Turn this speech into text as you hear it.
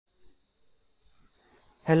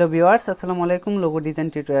Hello viewers, আসসালামু আলাইকুম। Logo design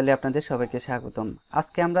টিউটোরিয়ালে আপনাদের সবাইকে স্বাগতম।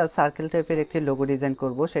 আজকে আমরা সার্কেল টাইপের একটি লোগো ডিজাইন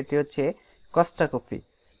করব, সেটি হচ্ছে কস্টা কফি।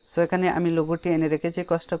 সো এখানে আমি লোগোটি এনে রেখেছি।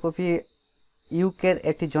 কস্টা কফি ইউকের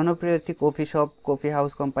একটি জনপ্রিয় একটি coffee shop, coffee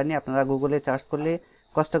house company. আপনারা গুগলে সার্চ করলে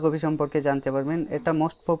কস্টা কফি সম্পর্কে জানতে পারবেন। এটা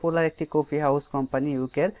মোস্ট পপুলার একটি কফি হাউস কোম্পানি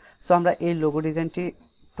ইউকের। সো আমরা এই লোগো ডিজাইনটি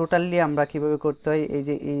টোটালি আমরা কিভাবে করতে হয়, এই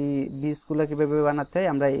যে এই বীজগুলো কিভাবে বানাতে হয়,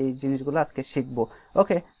 আমরা এই জিনিসগুলো আজকে শিখব।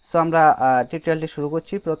 ওকে, সো আমরা টিউটোরিয়ালটি শুরু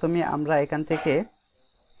করছি। প্রথমে আমরা এখান থেকে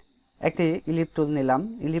একটি ইলিপ টুল নিলাম।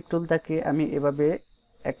 ইলিপ টুলটাকে আমি এভাবে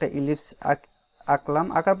একটা ইলিপস আঁকলাম।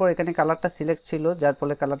 আঁকার পর এখানে কালারটা সিলেক্ট ছিল, যার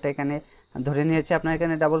ফলে কালারটা এখানে ধরে নিয়েছে। আপনারা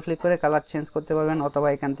এখানে ডাবল ক্লিক করে কালার চেঞ্জ করতে পারবেন, অথবা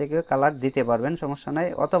এখান থেকে কালার দিতে পারবেন, সমস্যা নাই।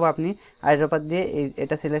 অথবা আপনি আইড্রপার দিয়ে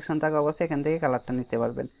এটা সিলেকশন থাকা অবস্থায় এখান থেকে কালারটা নিতে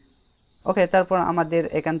পারবেন। ওকে, তারপর আমাদের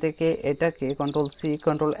এখান থেকে এটাকে কন্ট্রোল সি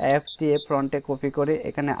কন্ট্রোল এফ দিয়ে ফ্রন্টে কপি করে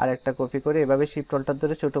এখানে আরেকটা কপি করে এভাবে শিফট অল্টার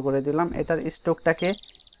ধরে ছোট করে দিলাম। এটার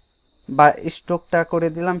স্ট্রোকটা করে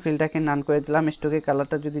দিলাম, ফিলটাকে নান করে দিলাম। স্ট্রোকের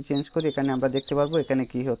কালারটা যদি চেঞ্জ করি এখানে আমরা দেখতে পারবো এখানে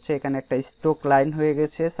কি হচ্ছে। এখানে একটা স্ট্রোক লাইন হয়ে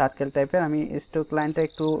গেছে সার্কেল টাইপের। আমি স্ট্রোক লাইনটা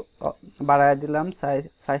একটু বাড়ায় দিলাম,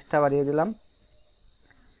 সাইজটা বাড়িয়ে দিলাম।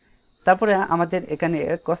 তারপরে আমাদের এখানে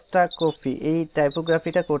কস্টা কফি এই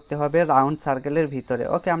টাইপোগ্রাফিটা করতে হবে রাউন্ড সার্কেলের ভিতরে।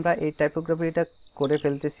 ওকে, আমরা এই টাইপোগ্রাফিটা করে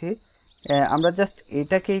ফেলতেছি। আমরা জাস্ট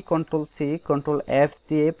এটাকেই কন্ট্রোল সি কন্ট্রোল এফ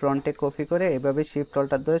দিয়ে ফ্রন্টে কপি করে এভাবে শিফট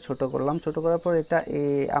অল্টার ধরে ছোট করলাম। ছোট করার পর এটা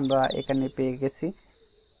আমরা এখানে পেয়ে গেছি।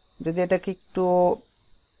 যদি এটাকে একটু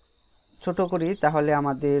ছোট করি তাহলে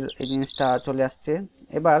আমাদের এই জিনিসটা চলে আসছে।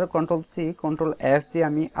 এবার কন্ট্রোল সি কন্ট্রোল এফ দিয়ে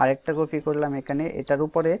আমি আরেকটা কপি করলাম এখানে। এটার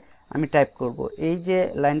উপরে আমি টাইপ করব, এই যে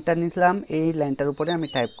লাইনটা নিলাম এই লাইনটার উপরে আমি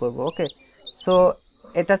টাইপ করব। ওকে, সো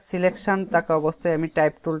এটা সিলেকশন থাকা অবস্থায় আমি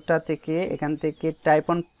টাইপ টুলটা থেকে এখান থেকে টাইপ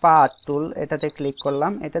অন পাথ টুল এটাতে ক্লিক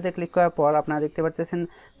করলাম। এটাতে ক্লিক করার পর আপনারা দেখতে পাচ্ছেন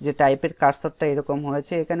যে টাইপের কার্সরটা এরকম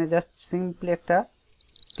হয়েছে। এখানে জাস্ট সিম্পলি একটা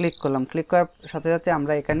ক্লিক করলাম। ক্লিক করার সাথে সাথে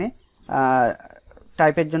আমরা এখানে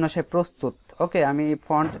টাইপের জন্য সে প্রস্তুত। ওকে, আমি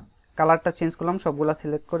ফন্ট কালারটা চেঞ্জ করলাম, সবগুলা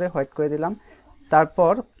সিলেক্ট করে হোয়াইট করে দিলাম।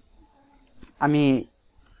 তারপর আমি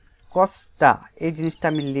কস্টা এই জিনিসটা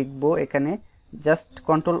আমি লিখবো এখানে। জাস্ট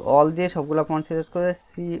কন্ট্রোল অল দিয়ে সবগুলা ফন্ট সিলেক্ট করে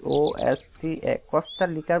COSTA কস্টা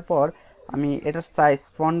লিখার পর আমি এটার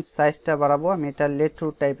ফন্ট সাইজটা বাড়াবো। আমি এটা লেটু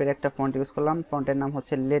টাইপের একটা ফন্ট ইউজ করলাম, ফন্টের নাম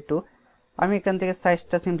হচ্ছে লেটু। আমি এখান থেকে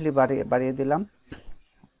সাইজটা সিম্পলি বাড়িয়ে দিলাম।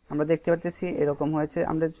 আমরা দেখতে পাচ্ছি এরকম হয়েছে।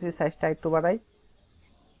 আমরা যদি সাইজটা একটু বাড়াই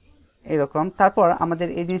এরকম। তারপর আমাদের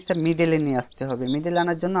এই জিনিসটা মিডলে নিয়ে আসতে হবে। মিডলে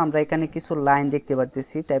আনার জন্য আমরা এখানে কিছু লাইন দেখতে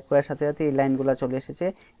পাচ্ছি, টাইপ করার সাথে সাথে এই লাইনগুলো চলে এসেছে।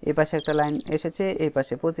 এই পাশে একটা লাইন এসেছে, এই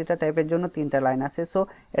পাশে প্রতিটা টাইপের জন্য 3টা লাইন আছে। সো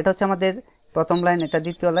এটা হচ্ছে আমাদের প্রথম লাইন, এটা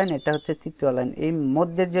দ্বিতীয় লাইন, এটা হচ্ছে তৃতীয় লাইন। এই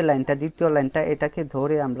মধ্যের যে লাইনটা দ্বিতীয় লাইনটা এটাকে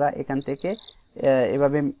ধরে আমরা এখান থেকে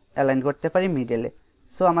এভাবে অ্যালাইন করতে পারি মিডলে।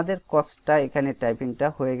 সো আমাদের কস্টটা এখানে টাইপিংটা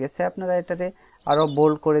হয়ে গেছে। আপনারা এটাতে আরও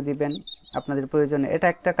বোল্ড করে দিবেন আপনাদের প্রয়োজনে। এটা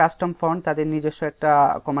একটা কাস্টম ফন্ট, তাদের নিজস্ব একটা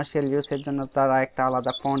কমার্শিয়াল ইউজের জন্য তারা একটা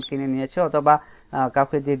আলাদা ফন্ট কিনে নিয়েছে, অথবা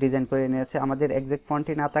কাউকে দিয়ে ডিজাইন করে নিয়েছে। আমাদের এক্সাক্ট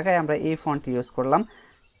ফন্টই না থাকায় আমরা এই ফন্ট ইউজ করলাম।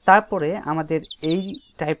 তারপরে আমাদের এই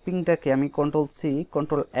টাইপিংটাকে আমি কন্ট্রোল সি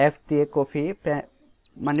কন্ট্রোল এফ দিয়ে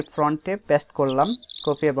মানে ফ্রন্টে পেস্ট করলাম,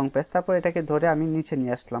 কপি এবং পেস্ট। তারপর এটাকে ধরে আমি নিচে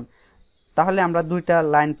নিয়ে আসলাম। তাহলে আমরা 2টা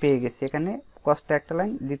লাইন পেয়ে গেছি। এখানে কস্টটা একটা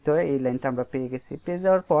লাইন, দ্বিতীয় এই লাইনটা আমরা পেয়ে গেছি। পেয়ে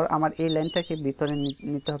যাওয়ার পর আমার এই লাইনটাকে ভিতরে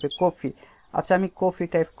নিতে হবে কফি। আচ্ছা, আমি কফি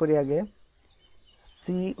টাইপ করি আগে,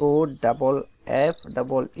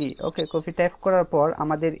 COFFE। ওকে, কফি টাইপ করার পর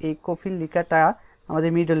আমাদের এই কফির লেখাটা আমাদের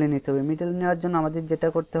মিডলে নিতে হবে। মিডলে নেওয়ার জন্য আমাদের যেটা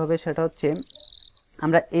করতে হবে সেটা হচ্ছে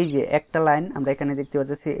আমরা এই যে একটা লাইন আমরা এখানে দেখতে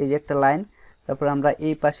পাচ্ছি, এই যে একটা লাইন, তারপর আমরা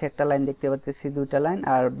এই পাশে একটা লাইন দেখতে পাচ্ছি, 2টা লাইন,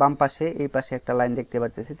 আর বাম পাশে এই পাশে একটা লাইন দেখতে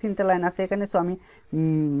পাচ্ছি, 3টা লাইন আছে এখানে। সো আমি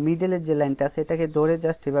মিডলের যে লাইনটা আছে এটাকে ধরে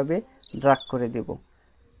জাস্ট এভাবে ড্রাগ করে দেব।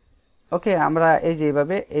 ওকে, আমরা এই যে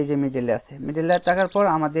এভাবে এই যে মিডলে আছে, মিডলে থাকার পর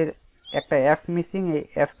আমাদের একটা এফ মিসিং, এই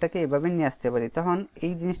এফটাকে এভাবে নিয়ে আসতে পারি। তখন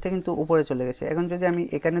এই জিনিসটা কিন্তু উপরে চলে গেছে। এখন যদি আমি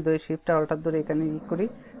এখানে ধরে শিফটটা অল্টার ধরে এখানে ক্লিক করি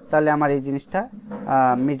তাহলে আমার এই জিনিসটা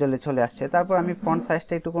মিডলে চলে আসছে। তারপর আমি ফন্ট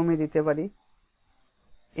সাইজটা একটু কমিয়ে দিতে পারি।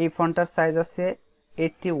 এই ফন্টটার সাইজ আছে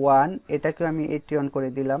 81, এটাকেও আমি 81 করে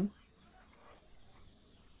দিলাম।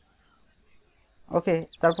 ওকে,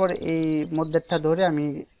 তারপর এই মধ্যেরটা ধরে আমি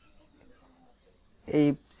এই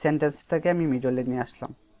সেন্টেন্সটাকে আমি মিডলে নিয়ে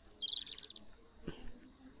আসলাম।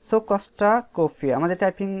 সো কস্টা কফি আমাদের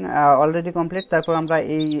টাইপিং অলরেডি কমপ্লিট। তারপর আমরা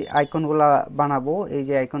এই আইকনগুলা বানাবো। এই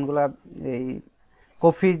যে আইকনগুলা, এই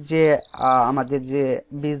কফির যে আমাদের যে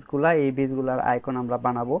বীজগুলা, এই বীজগুলার আইকন আমরা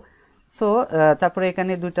বানাবো। সো তারপরে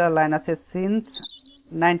এখানে 2টা লাইন আছে, সিন্স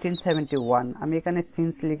 1971। আমি এখানে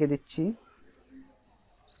সিন্স লিখে দিচ্ছি।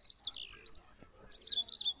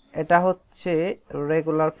 এটা হচ্ছে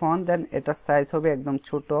রেগুলার ফন্ট, দেন এটার সাইজ হবে একদম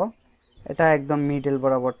ছোট। এটা একদম মিডল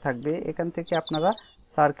বরাবর থাকবে, এখান থেকে আপনারা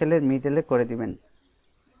সার্কেলের মিডলে করে দিবেন।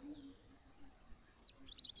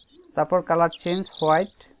 তারপর কালার চেঞ্জ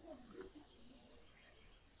হোয়াইট,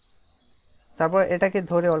 তারপর এটাকে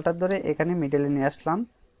ধরে অল্টার ধরে এখানে মিডলে নিয়ে আসলাম।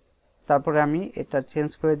 তারপরে আমি এটা চেঞ্জ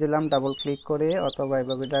করে দিলাম ডাবল ক্লিক করে অথবা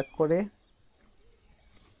এভাবে ড্র্যাগ করে।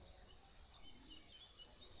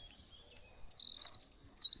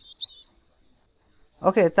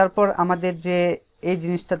 ওকে, তারপর আমাদের যে এই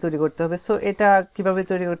জিনিসটা তৈরি করতে হবে, সো এটা কিভাবে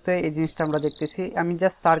তৈরি করতে হয় এই জিনিসটা আমরা দেখতেছি। আমি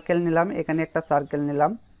জাস্ট সার্কেল নিলাম, এখানে একটা সার্কেল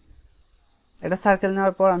নিলাম। এটা সার্কেল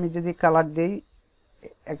নেওয়ার পর আমি যদি কালার দিই,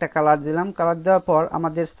 একটা কালার দিলাম, কালার দেওয়ার পর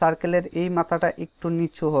আমাদের সার্কেলের এই মাথাটা একটু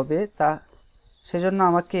নিচু হবে, তা সেজন্য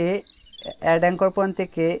আমাকে অ্যাড অ্যাঙ্কর পয়েন্ট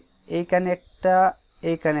থেকে এইখানে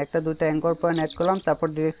একটা দুটো অ্যাঙ্কর পয়েন্ট অ্যাড করলাম। তারপর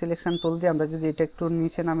ডিরেক্ট সিলেকশন টুল দিয়ে আমরা যদি এটা একটু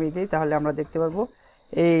নিচে নামিয়ে দিই তাহলে আমরা দেখতে পারবো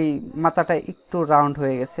এই মাথাটা একটু রাউন্ড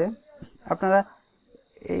হয়ে গেছে। আপনারা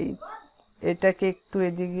এটাকে একটু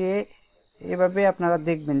এদিকে এভাবে আপনারা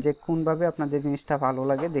দেখবেন যে কোনভাবে আপনাদের জিনিসটা ভালো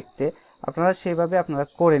লাগে দেখতে, আপনারা সেইভাবে আপনারা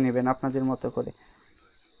করে নেবেন আপনাদের মতো করে।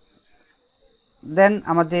 দেন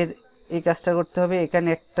আমাদের এই কাজটা করতে হবে। এখানে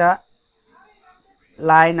একটা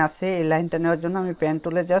লাইন আছে, এই লাইনটা নেওয়ার জন্য আমি পেন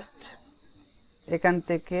টুলে জাস্ট এখান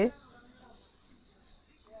থেকে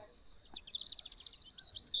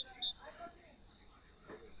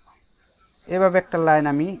এভাবে একটা লাইন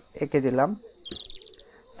আমি এঁকে দিলাম।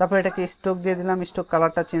 তারপর এটাকে স্ট্রোক দিয়ে দিলাম, স্ট্রোক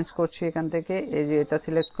কালারটা চেঞ্জ করছি এখান থেকে, এই যে এটা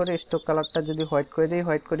সিলেক্ট করে স্ট্রোক কালারটা যদি হোয়াইট করে দিই,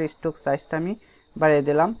 হোয়াইট করে স্ট্রোক সাইজটা আমি বাড়িয়ে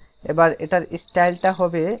দিলাম। এবার এটার স্টাইলটা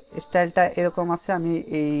হবে, স্টাইলটা এরকম আছে, আমি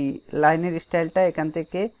এই লাইনের স্টাইলটা এখান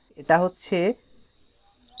থেকে এটা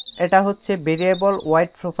হচ্ছে ভেরিয়েবল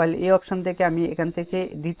হোয়াইট প্রোফাইল, এই অপশন থেকে আমি এখান থেকে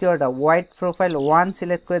দ্বিতীয়টা হোয়াইট প্রোফাইল 1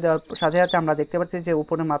 সিলেক্ট করে দেওয়ার সাথে সাথে আমরা দেখতে পাচ্ছি যে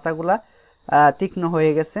উপরে মাথাগুলা তীক্ষ্ণ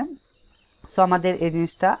হয়ে গেছে। সো আমাদের এই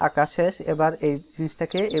জিনিসটা আঁকা শেষ। এবার এই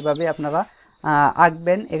জিনিসটাকে এভাবে আপনারা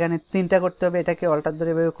আঁকবেন। এখানে 3টা করতে হবে, এটাকে অল্টার ধরে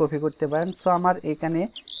এভাবে কপি করতে পারেন। সো আমার এখানে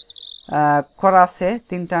করা আছে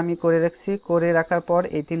 3টা আমি করে রাখছি, করে রাখার পর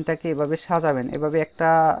এই 3টাকে এভাবে সাজাবেন। এভাবে একটা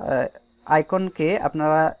আইকনকে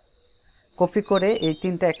আপনারা কপি করে এই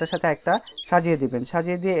 3টা একটার সাথে একটা সাজিয়ে দিবেন,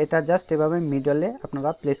 সাজিয়ে দিয়ে এটা জাস্ট এভাবে মিডলে আপনারা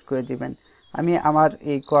প্লেস করে দিবেন। আমি আমার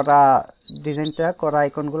এই করা ডিজাইনটা করা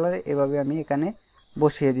আইকনগুলো এভাবে আমি এখানে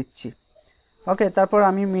বসিয়ে দিচ্ছি। ওকে, তারপর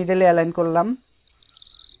আমি মিডলে অ্যালাইন করলাম।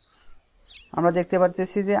 আমরা দেখতে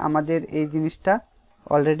পাচ্ছি যে আমাদের এই জিনিসটা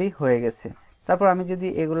অলরেডি হয়ে গেছে। তারপর আমি যদি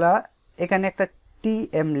এগুলা, এখানে একটা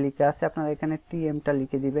টিএম লেখা আছে, আপনারা এখানে টিএমটা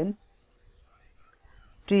লিখে দিবেন।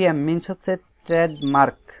 টিএম মিনস হচ্ছে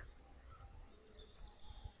ট্রেডমার্ক।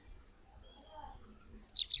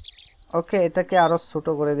 ওকে, এটাকে আরো ছোট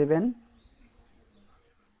করে দিবেন,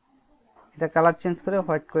 এটা কালার চেঞ্জ করে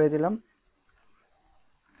হোয়াইট করে দিলাম।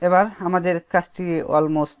 এবার আমাদের কাজটি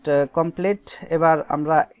অলমোস্ট কমপ্লিট। এবার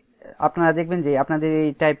আপনারা দেখবেন যে আপনাদের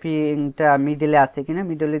এই টাইপিংটা মিডলে আছে কিনা,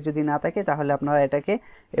 মিডলে যদি না থাকে তাহলে আপনারা এটাকে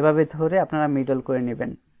এভাবে ধরে আপনারা মিডল করে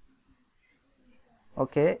নেবেন।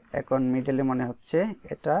 ওকে, এখন মিডলে মনে হচ্ছে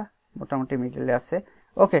এটা মোটামুটি মিডলে আছে।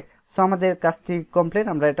 ওকে, সো আমাদের কাজটি কমপ্লিট,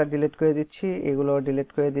 আমরা এটা ডিলিট করে দিচ্ছি, এগুলো ডিলিট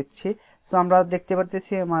করে দিচ্ছি। সো আমরা দেখতে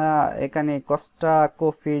পাচ্ছি এখানে কস্টা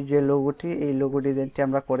কফির যে লোগোটি, এই লোগো ডিজাইনটি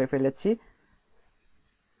আমরা করে ফেলেছি।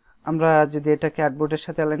 আমরা যদি এটাকে আর্টবোর্ডের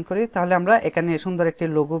সাথে অ্যালাইন করি তাহলে আমরা এখানে সুন্দর একটি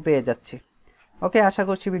লোগো পেয়ে যাচ্ছি। ওকে, আশা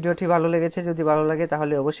করছি ভিডিওটি ভালো লেগেছে। যদি ভালো লাগে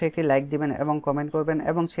তাহলে অবশ্যই একটি লাইক দিবেন এবং কমেন্ট করবেন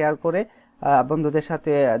এবং শেয়ার করে বন্ধুদের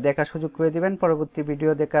সাথে দেখার সুযোগ করে দিবেন। পরবর্তী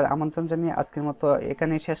ভিডিও দেখার আমন্ত্রণ জানিয়ে আজকের মতো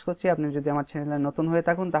এখানেই শেষ করছি। আপনি যদি আমার চ্যানেলে নতুন হয়ে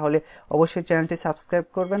থাকুন তাহলে অবশ্যই চ্যানেলটি সাবস্ক্রাইব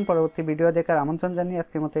করবেন। পরবর্তী ভিডিও দেখার আমন্ত্রণ জানিয়ে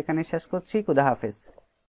আজকের মতো এখানেই শেষ করছি। খুদা হাফেজ।